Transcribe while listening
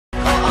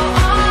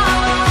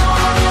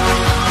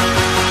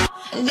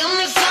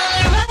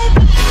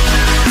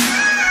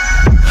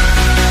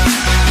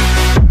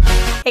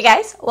Hey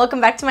guys,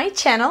 welcome back to my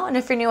channel, and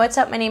if you're new, what's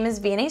up? My name is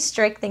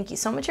vianney.strick. Thank you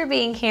so much for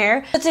being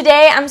here. So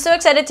today, I'm so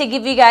excited to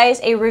give you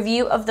guys a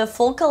review of the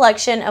full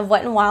collection of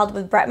Wet n Wild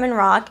with Bretman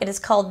Rock. It is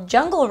called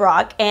Jungle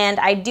Rock, and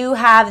I do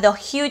have the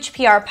huge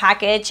PR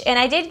package, and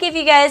I did give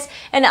you guys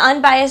an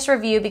unbiased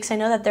review because I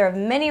know that there are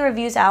many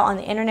reviews out on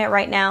the internet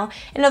right now,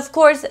 and of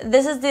course,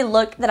 this is the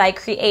look that I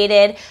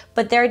created,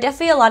 but there are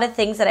definitely a lot of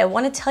things that I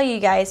want to tell you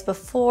guys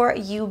before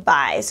you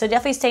buy, so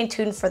definitely stay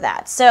tuned for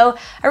that. So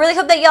I really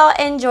hope that y'all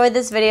enjoyed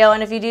this video,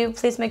 and if you do,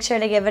 please make sure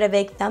to give it a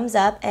big thumbs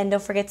up, and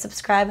don't forget to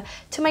subscribe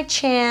to my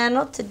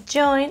channel to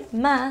join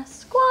my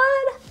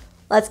squad.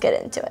 Let's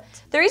get into it.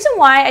 The reason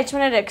why, I just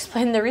wanted to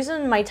explain, the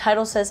reason my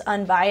title says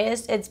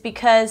unbiased, it's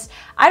because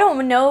I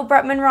don't know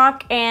Bretman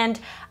Rock, and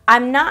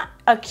I'm not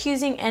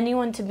accusing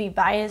anyone to be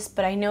biased,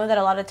 but I know that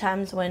a lot of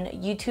times when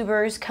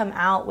YouTubers come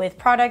out with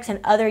products and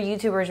other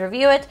YouTubers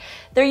review it,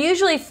 they're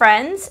usually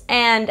friends,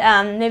 and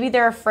maybe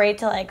they're afraid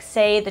to like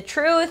say the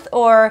truth,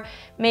 or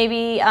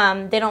maybe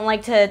they don't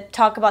like to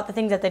talk about the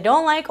things that they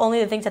don't like, only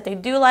the things that they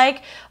do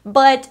like.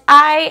 But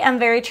I am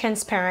very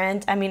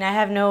transparent. I mean, I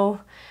have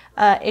no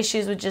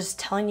issues with just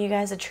telling you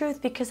guys the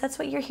truth because that's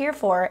what you're here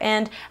for.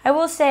 And I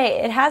will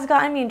say it has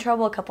gotten me in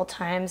trouble a couple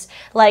times.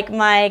 Like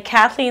my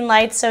Kathleen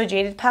Lights So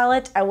Jaded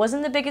palette, I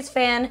wasn't the biggest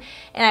fan,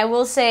 and I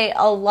will say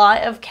a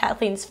lot of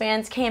Kathleen's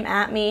fans came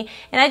at me,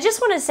 and I just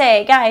want to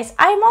say, guys,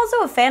 I'm also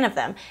a fan of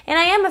them, and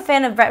I am a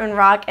fan of Bretman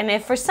Rock, and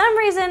if for some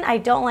reason I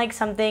don't like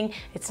something,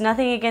 it's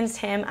nothing against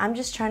him. I'm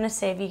just trying to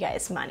save you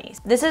guys money.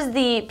 This is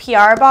the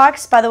PR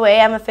box. By the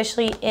way, I'm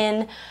officially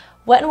in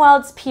Wet n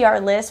Wild's PR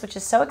list, which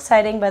is so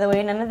exciting. By the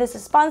way, none of this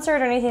is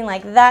sponsored or anything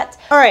like that.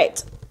 All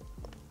right,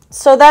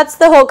 so that's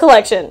the whole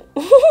collection.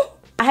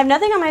 I have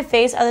nothing on my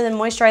face other than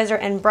moisturizer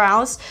and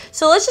brows.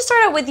 So let's just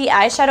start out with the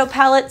eyeshadow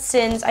palette,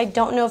 since I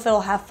don't know if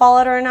it'll have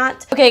fallout or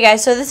not. Okay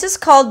guys, so this is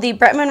called the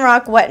Bretman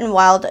Rock Wet n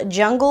Wild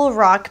Jungle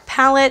Rock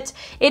palette.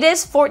 It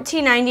is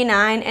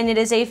 $14.99, and it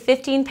is a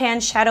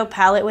 15-pan shadow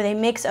palette with a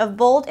mix of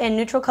bold and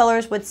neutral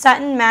colors with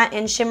satin, matte,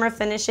 and shimmer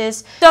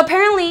finishes. So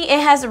apparently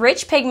it has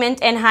rich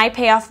pigment and high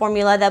payoff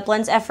formula that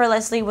blends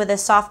effortlessly with a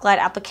soft glide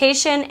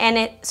application, and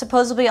it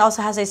supposedly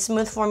also has a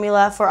smooth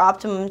formula for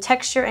optimum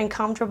texture and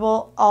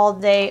comfortable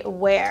all-day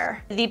wear.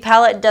 The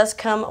palette does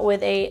come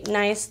with a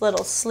nice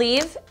little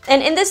sleeve,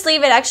 and in this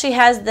sleeve it actually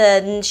has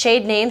the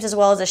shade names as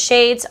well as the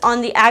shades.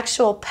 On the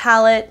actual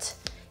palette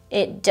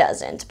it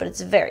doesn't, but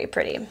it's very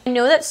pretty. I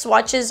know that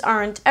swatches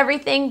aren't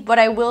everything, but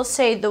I will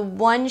say the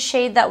one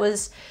shade that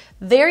was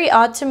very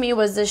odd to me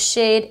was the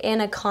shade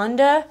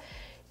Anaconda.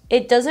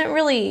 It doesn't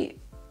really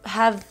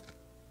have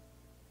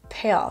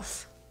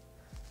payoff.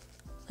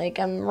 Like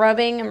I'm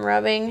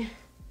rubbing,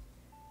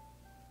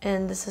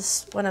 and this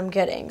is what I'm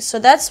getting. So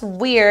that's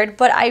weird,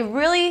 but I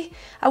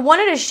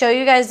wanted to show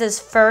you guys this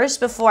first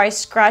before I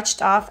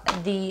scratched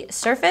off the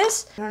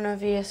surface. I don't know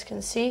if you guys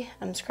can see,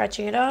 I'm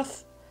scratching it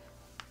off.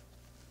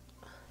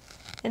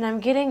 And I'm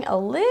getting a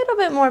little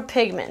bit more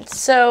pigment.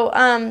 So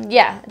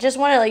yeah, just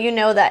want to let you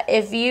know that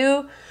if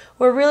you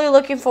were really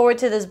looking forward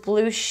to this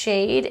blue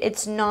shade,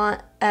 it's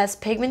not as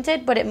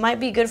pigmented, but it might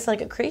be good for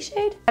like a crease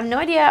shade. I have no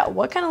idea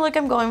what kind of look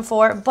I'm going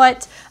for,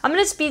 but I'm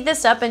gonna speed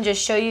this up and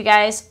just show you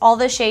guys all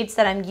the shades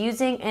that I'm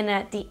using, and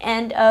at the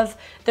end of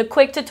the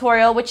quick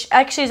tutorial, which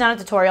actually is not a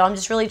tutorial, I'm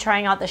just really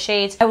trying out the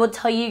shades, I will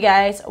tell you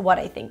guys what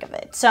I think of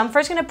it. So I'm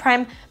first gonna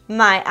prime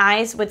my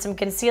eyes with some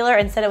concealer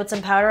and set it with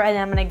some powder, and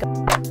then I'm gonna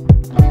go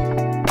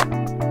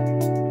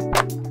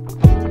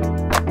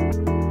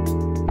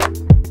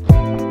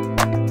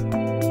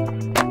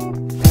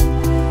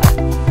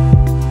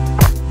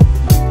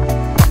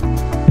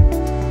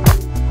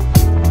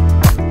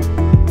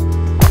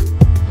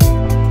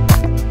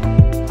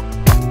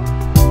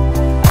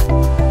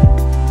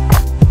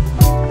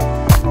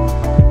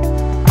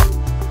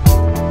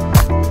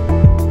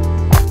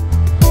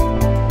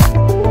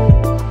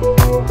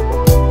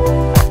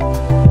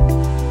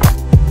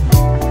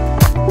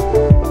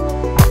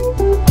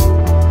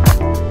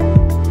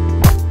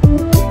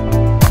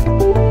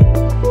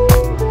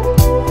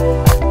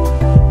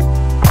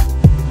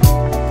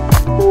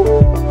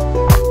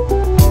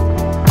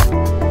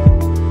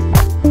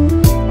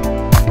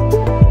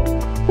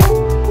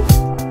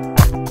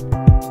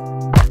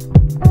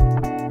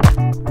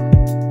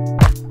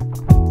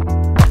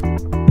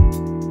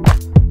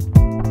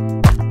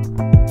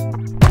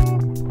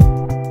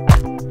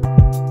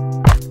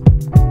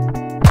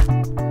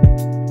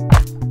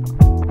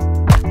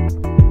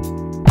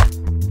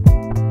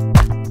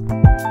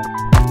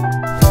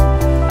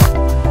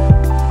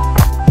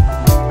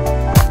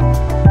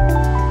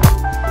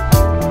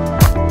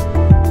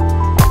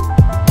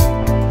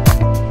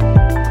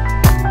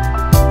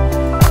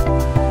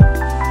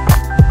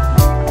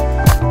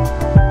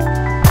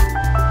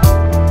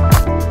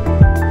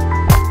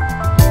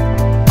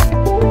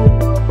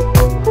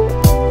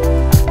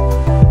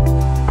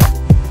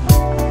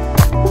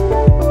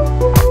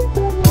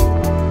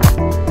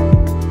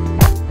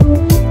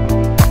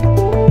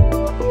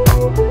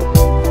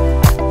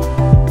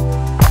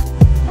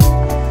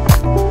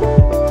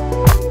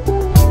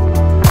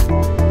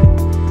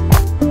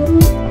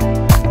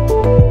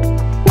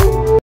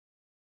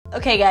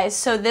Okay guys,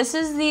 so this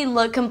is the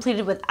look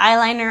completed with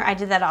eyeliner. I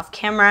did that off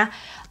camera.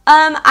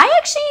 I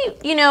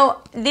actually, you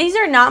know, these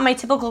are not my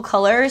typical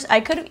colors.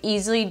 I could have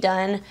easily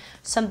done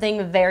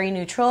something very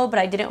neutral, but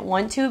I didn't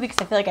want to because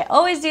I feel like I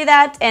always do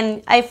that.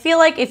 And I feel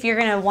like if you're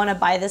gonna wanna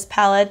buy this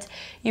palette,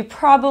 you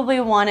probably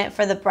want it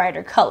for the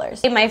brighter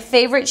colors. My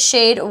favorite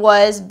shade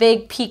was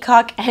Big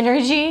Peacock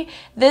Energy.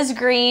 This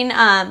green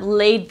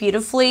laid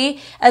beautifully,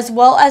 as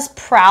well as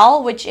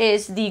Prowl, which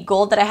is the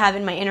gold that I have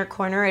in my inner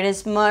corner. It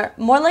is more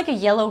like a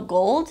yellow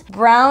gold.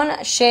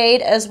 Brown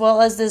shade, as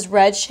well as this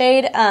red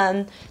shade.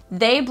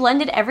 They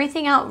blended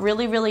everything out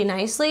really, really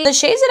nicely. The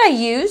shades that I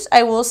use,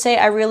 I will say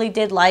I really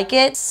did like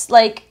it.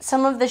 Like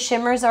some of the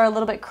shimmers are a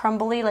little bit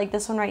crumbly, like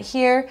this one right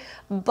here,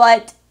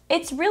 but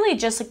it's really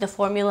just like the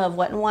formula of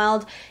Wet n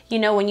Wild. You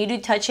know, when you do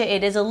touch it,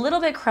 it is a little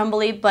bit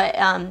crumbly, but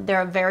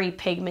they're very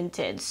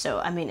pigmented. So,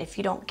 I mean, if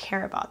you don't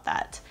care about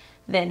that,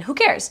 then who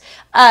cares?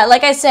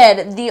 Like I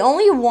said, the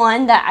only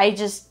one that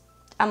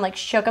I'm like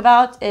shook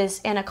about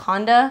is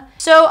Anaconda.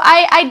 So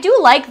I do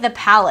like the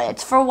palette.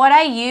 For what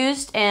I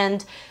used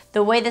and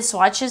the way the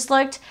swatches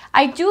looked,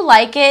 I do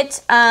like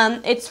it.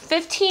 It's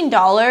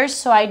 $15,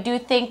 so I do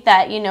think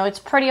that, you know, it's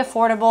pretty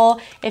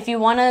affordable. If you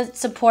want to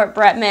support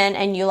Bretman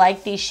and you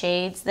like these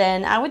shades,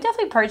 then I would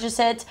definitely purchase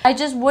it. I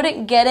just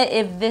wouldn't get it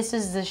if this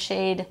is the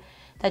shade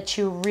that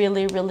you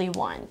really, really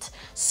want.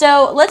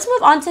 So let's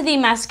move on to the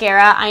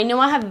mascara. I know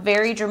I have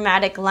very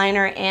dramatic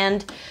liner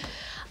and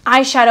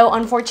eyeshadow,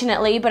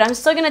 unfortunately, but I'm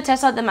still gonna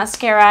test out the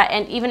mascara,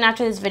 and even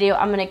after this video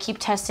I'm gonna keep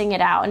testing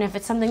it out, and if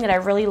it's something that I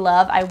really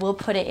love, I will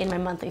put it in my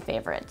monthly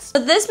favorites.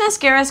 So this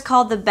mascara is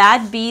called the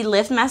Bad Bee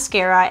Lift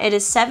Mascara. It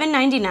is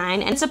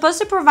 $7.99 and it's supposed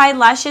to provide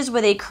lashes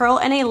with a curl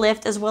and a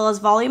lift, as well as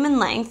volume and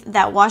length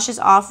that washes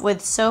off with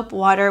soap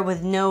water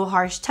with no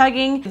harsh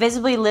tugging,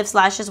 visibly lifts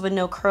lashes with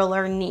no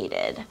curler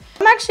needed.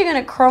 I'm actually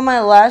gonna curl my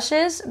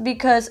lashes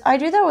because I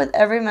do that with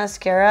every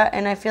mascara,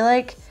 and I feel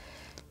like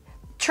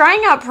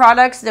trying out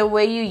products the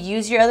way you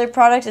use your other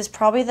products is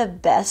probably the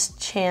best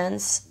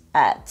chance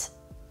at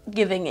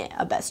giving it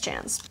a best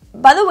chance.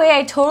 By the way,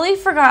 I totally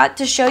forgot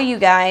to show you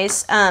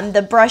guys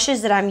the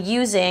brushes that I'm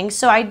using.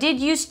 So I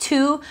did use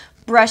 2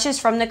 brushes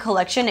from the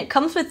collection. It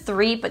comes with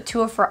 3, but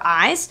 2 are for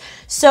eyes.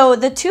 So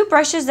the 2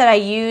 brushes that I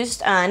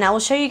used, and I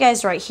will show you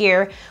guys right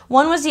here.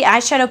 One was the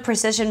Eyeshadow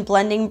Precision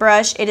Blending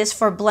Brush. It is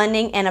for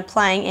blending and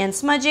applying and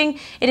smudging.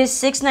 It is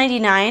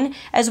 $6.99,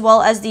 as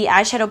well as the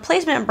Eyeshadow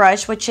Placement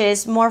Brush, which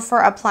is more for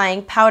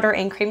applying powder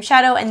and cream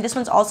shadow, and this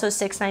one's also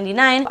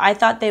 $6.99. I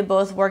thought they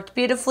both worked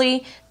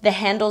beautifully. The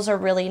handles are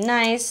really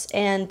nice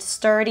and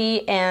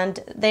sturdy, and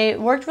they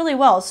worked really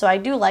well, so I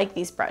do like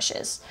these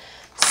brushes.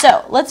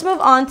 So let's move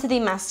on to the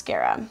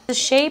mascara. The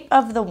shape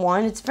of the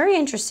one, it's very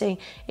interesting.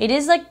 It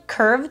is like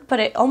curved, but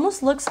it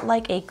almost looks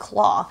like a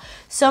claw.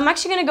 So I'm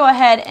actually gonna go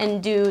ahead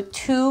and do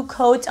 2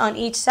 coats on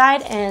each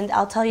side, and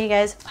I'll tell you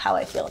guys how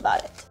I feel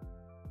about it.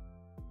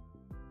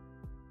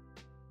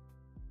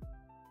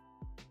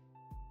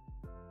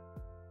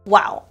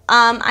 Wow,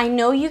 I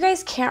know you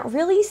guys can't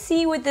really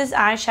see with this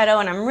eyeshadow,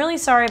 and I'm really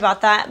sorry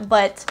about that,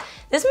 but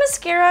this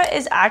mascara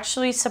is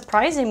actually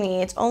surprising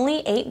me. It's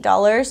only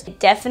 $8. It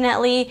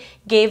definitely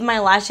gave my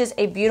lashes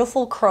a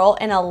beautiful curl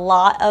and a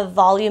lot of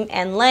volume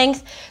and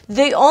length.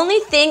 The only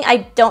thing I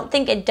don't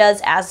think it does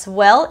as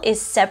well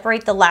is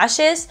separate the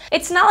lashes.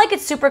 It's not like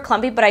it's super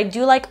clumpy, but I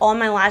do like all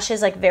my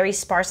lashes like very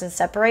sparse and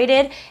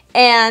separated.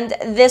 And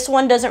this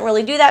one doesn't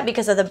really do that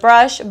because of the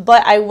brush,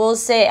 but I will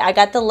say I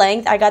got the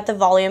length, I got the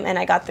volume, and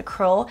I got the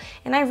curl,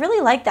 and I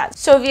really like that.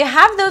 So if you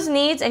have those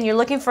needs and you're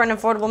looking for an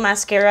affordable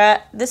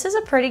mascara, this is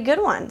a pretty good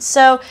one.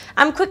 So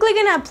I'm quickly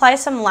gonna apply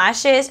some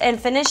lashes and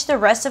finish the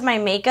rest of my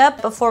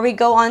makeup before we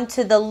go on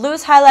to the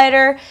loose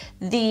highlighter,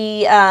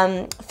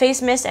 the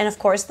face mist, and of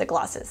course the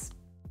glosses.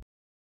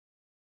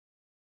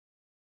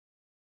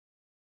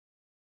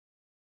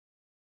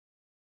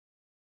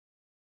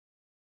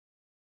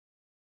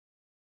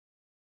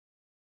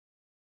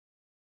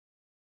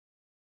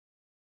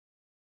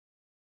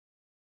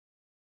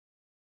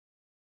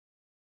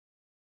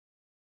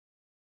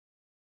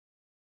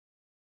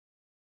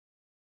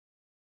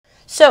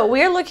 So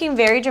we're looking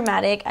very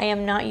dramatic. I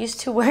am not used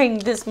to wearing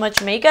this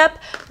much makeup,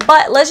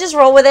 but let's just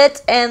roll with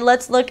it and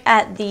let's look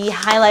at the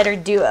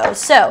highlighter duo.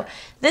 So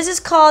this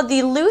is called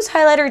the Loose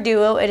Highlighter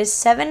Duo. It is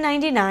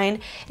 $7.99.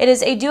 It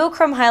is a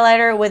duochrome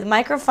highlighter with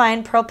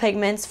microfine pearl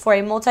pigments for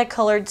a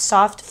multicolored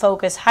soft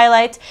focus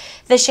highlight.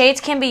 The shades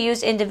can be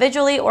used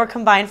individually or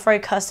combined for a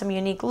custom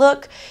unique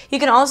look. You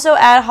can also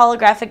add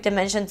holographic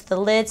dimension to the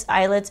lids,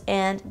 eyelids,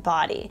 and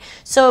body.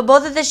 So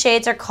both of the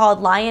shades are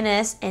called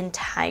Lioness and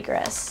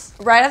Tigress.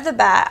 Right off the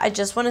bat, I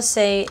just want to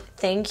say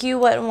thank you,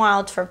 Wet n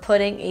Wild, for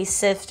putting a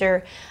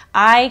sifter.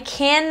 I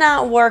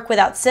cannot work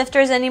without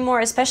sifters anymore,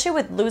 especially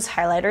with loose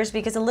highlighters,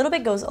 because a little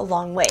bit goes a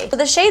long way. So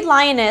the shade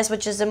Lioness,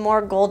 which is a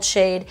more gold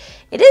shade,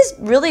 it is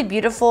really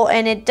beautiful,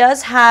 and it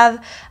does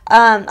have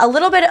a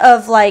little bit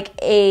of like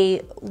a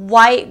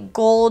white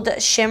gold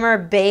shimmer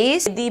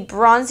base. The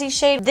bronzy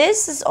shade,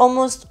 this is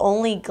almost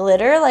only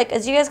glitter. Like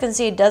as you guys can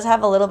see, it does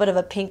have a little bit of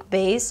a pink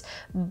base,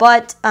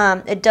 but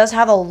it does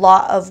have a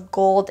lot of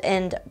gold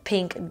and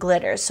pink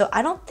glitter. So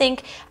I don't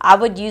think I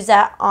would use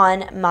that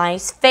on my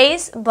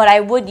face, but I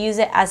would use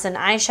it as an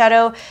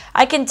eyeshadow.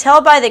 I can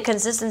tell by the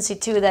consistency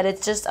too that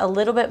it's just a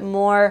little bit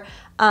more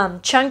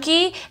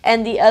chunky,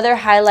 and the other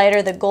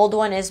highlighter, the gold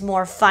one, is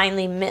more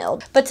finely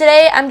milled. But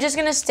today I'm just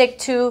gonna stick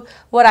to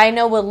what I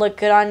know will look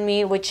good on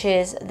me, which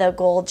is the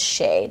gold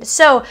shade.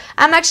 So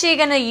I'm actually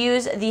gonna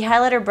use the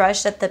highlighter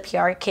brush that the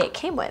PR kit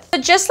came with. So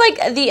just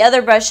like the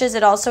other brushes,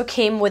 it also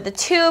came with a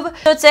tube.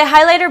 So it's a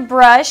highlighter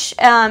brush.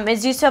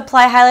 It's used to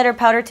apply highlighter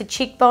powder to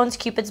cheekbones,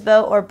 cupid's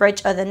bow, or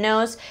bridge of the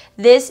nose.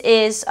 This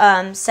is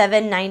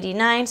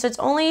 $7.99, so it's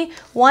only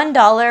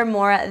 $1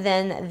 more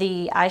than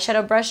the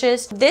eyeshadow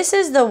brushes. This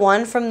is the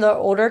one from the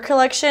older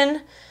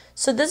collection.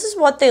 So this is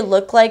what they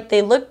look like.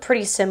 They look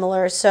pretty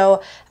similar.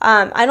 So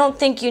I don't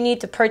think you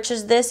need to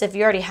purchase this if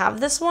you already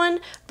have this one.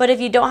 But if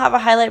you don't have a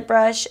highlight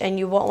brush and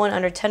you want one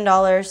under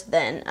 $10,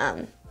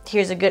 then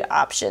here's a good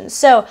option.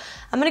 So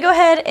I'm going to go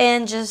ahead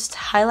and just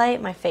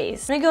highlight my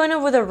face. I'm going to go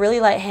in with a really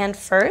light hand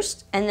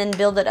first and then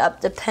build it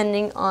up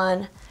depending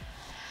on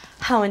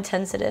how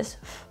intense it is.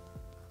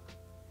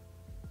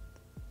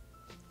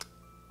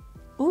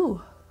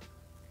 Ooh.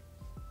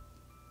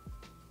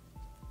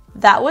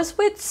 That was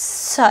with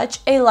such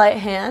a light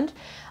hand.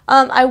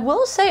 I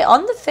will say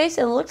on the face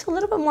it looks a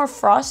little bit more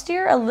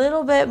frostier, a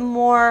little bit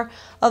more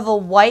of a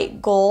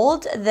white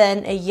gold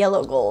than a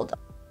yellow gold.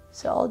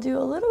 So I'll do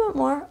a little bit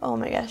more. Oh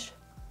my gosh.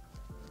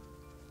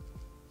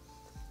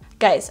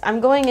 Guys, I'm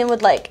going in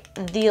with like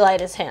the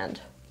lightest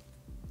hand.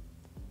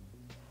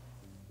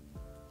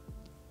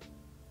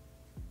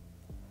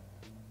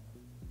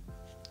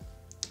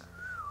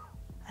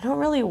 I don't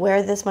really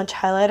wear this much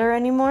highlighter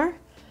anymore,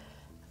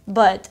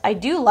 but I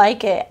do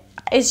like it.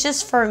 It's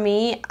just for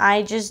me,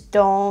 I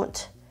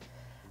don't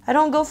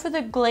go for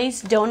the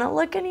glazed donut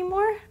look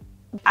anymore.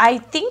 I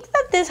think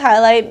that this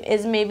highlight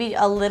is maybe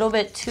a little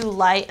bit too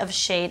light of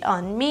shade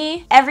on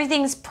me.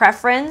 Everything's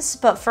preference,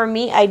 but for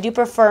me, I do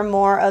prefer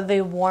more of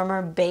a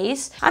warmer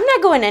base. I'm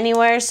not going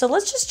anywhere, so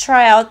let's just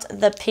try out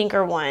the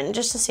pinker one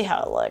just to see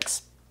how it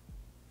looks.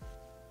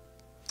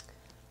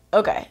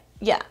 Okay,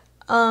 yeah.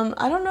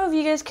 I don't know if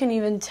you guys can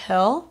even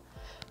tell,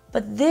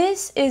 but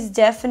this is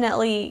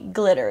definitely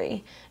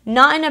glittery.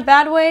 Not in a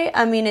bad way.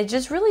 I mean, it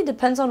just really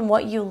depends on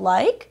what you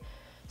like.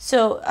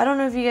 So I don't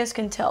know if you guys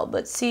can tell,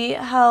 but see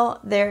how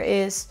there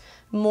is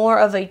more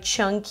of a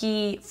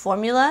chunky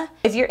formula?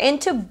 If you're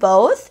into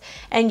both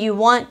and you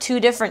want two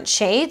different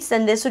shades,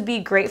 then this would be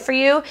great for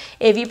you.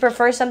 If you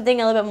prefer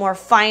something a little bit more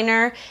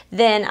finer,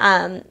 then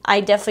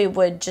I definitely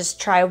would just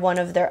try one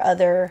of their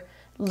other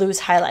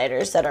loose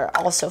highlighters that are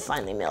also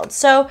finely milled.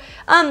 So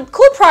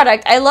cool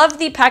product. I love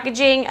the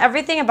packaging.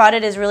 Everything about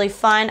it is really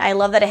fun. I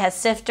love that it has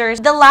sifters.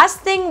 The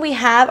last thing we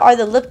have are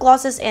the lip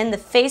glosses and the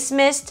face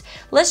mist.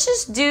 Let's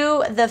just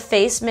do the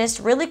face mist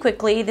really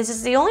quickly. This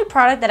is the only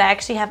product that I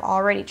actually have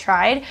already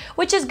tried,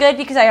 which is good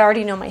because I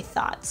already know my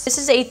thoughts. This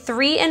is a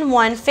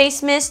 3-in-1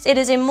 face mist. It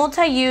is a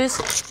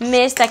multi-use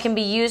mist that can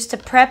be used to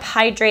prep,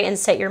 hydrate, and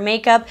set your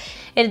makeup.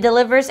 It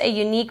delivers a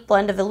unique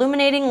blend of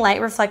illuminating,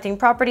 light reflecting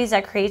properties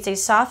that creates a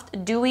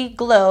soft, dewy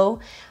glow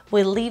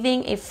with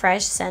leaving a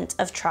fresh scent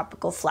of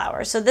tropical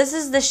flowers. So this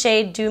is the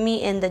shade Do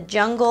Me in the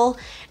Jungle,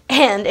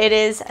 and it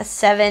is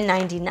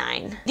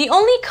 $7.99. The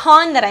only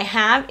con that I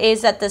have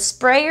is that the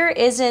sprayer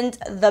isn't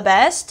the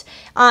best.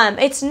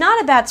 It's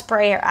not a bad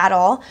sprayer at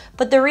all,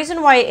 but the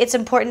reason why it's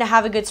important to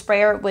have a good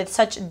sprayer with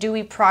such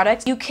dewy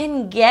products, you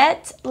can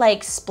get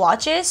like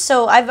splotches.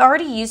 So I've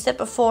already used it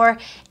before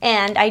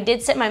and I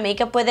did set my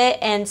makeup with it,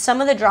 and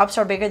some of the drops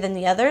are bigger than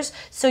the others,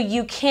 so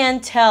you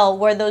can tell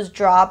where those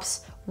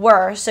drops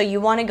were, so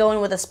you want to go in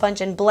with a sponge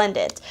and blend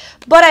it.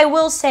 But I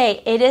will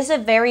say it is a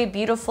very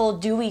beautiful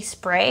dewy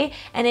spray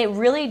and it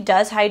really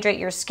does hydrate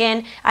your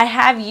skin. I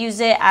have used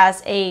it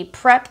as a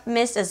prep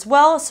mist as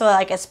well, so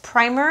like as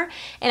primer,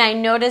 and I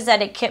noticed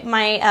that it kept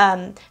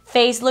my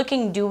face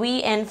looking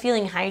dewy and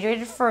feeling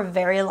hydrated for a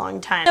very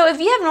long time. So if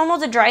you have normal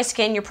to dry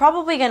skin, you're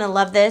probably gonna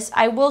love this.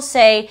 I will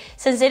say,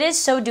 since it is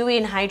so dewy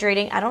and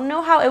hydrating, I don't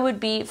know how it would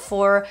be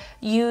for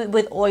you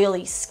with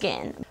oily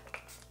skin.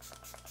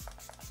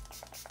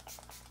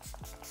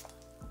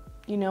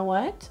 You know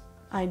what?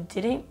 I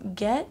didn't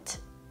get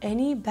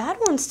any bad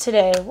ones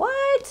today.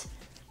 What?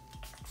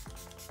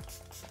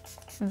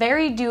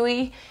 Very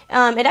dewy.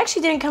 It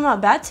actually didn't come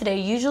out bad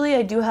today. Usually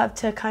I do have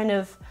to kind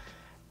of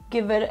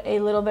give it a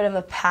little bit of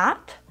a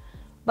pat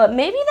But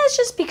maybe that's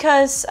just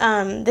because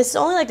this is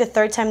only like the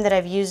third time that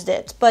I've used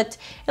it. But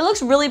it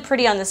looks really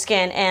pretty on the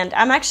skin, and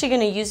I'm actually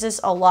going to use this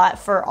a lot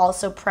for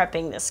also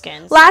prepping the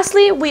skin.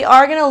 Lastly, we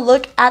are going to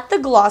look at the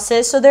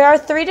glosses. So there are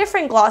 3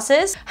 different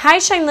glosses. High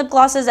Shine lip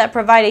glosses that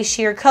provide a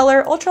sheer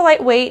color, ultra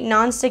lightweight,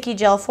 non-sticky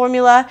gel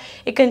formula.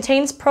 It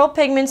contains pearl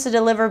pigments to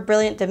deliver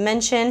brilliant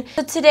dimension.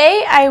 So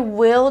today I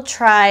will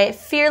try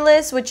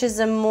Fearless, which is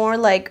a more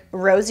like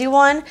rosy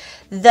one.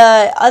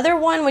 The other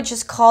one, which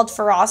is called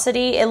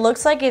Ferocity, it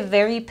looks like a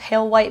very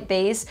pale white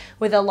base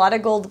with a lot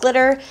of gold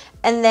glitter.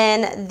 And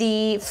then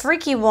the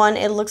Freaky one,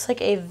 it looks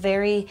like a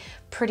very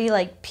pretty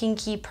like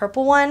pinky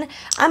purple one.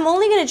 I'm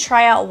only going to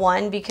try out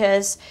one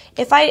because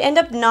if I end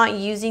up not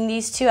using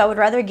these 2, I would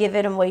rather give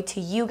it away to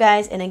you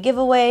guys in a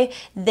giveaway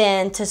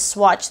than to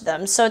swatch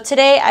them. So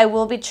today I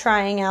will be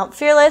trying out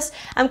Fearless.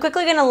 I'm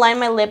quickly going to line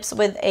my lips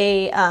with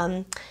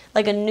a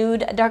like a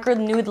nude, darker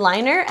nude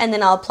liner, and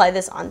then I'll apply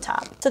this on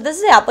top. So this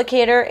is the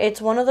applicator. It's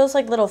one of those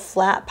like little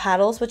flat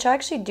paddles, which I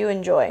actually do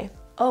enjoy.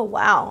 Oh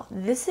wow,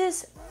 this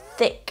is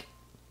thick.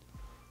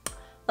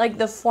 Like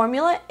the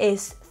formula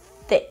is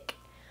thick,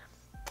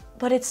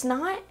 but it's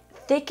not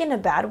thick in a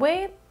bad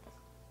way.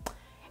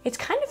 It's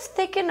kind of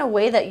thick in a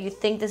way that you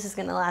think this is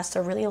gonna last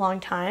a really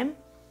long time.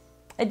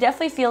 It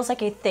definitely feels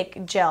like a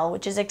thick gel,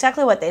 which is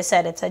exactly what they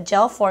said. It's a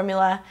gel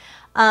formula.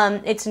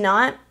 It's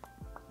not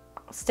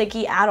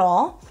sticky at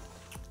all.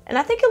 And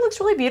I think it looks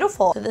really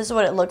beautiful. So this is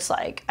what it looks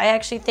like. I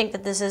actually think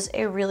that this is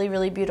a really,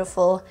 really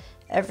beautiful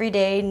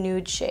everyday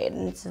nude shade,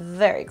 and it's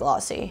very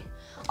glossy.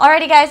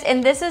 Alrighty guys,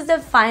 and this is the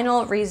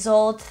final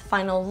result,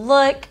 final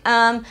look.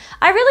 I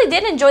really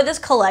did enjoy this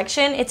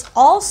collection. It's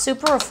all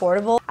super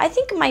affordable. I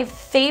think my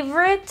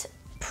favorite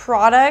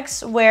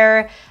products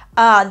were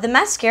the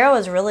mascara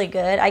was really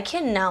good. I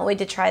cannot wait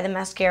to try the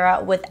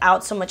mascara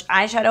without so much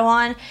eyeshadow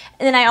on. And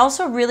then I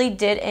also really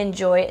did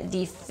enjoy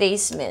the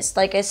face mist.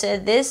 Like I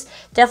said, this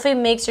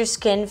definitely makes your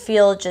skin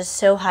feel just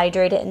so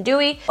hydrated and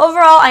dewy.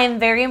 Overall, I am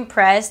very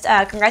impressed.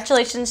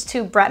 Congratulations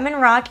to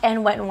Bretman Rock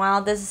and Wet n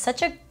Wild. This is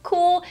such a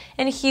cool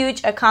and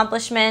huge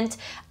accomplishment.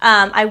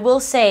 I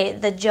will say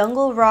the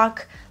Jungle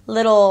Rock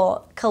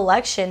little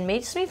collection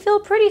makes me feel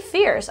pretty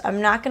fierce,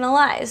 I'm not gonna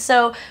lie.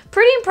 So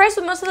pretty impressed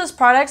with most of those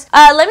products.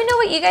 Let me know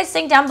what you guys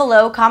think down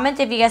below. Comment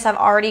if you guys have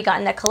already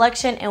gotten that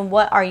collection and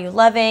what are you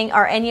loving.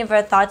 Are any of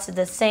our thoughts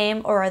the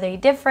same or are they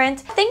different?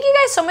 Thank you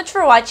guys so much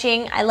for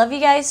watching. I love you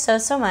guys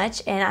so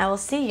much, and I will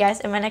see you guys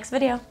in my next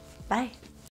video. Bye.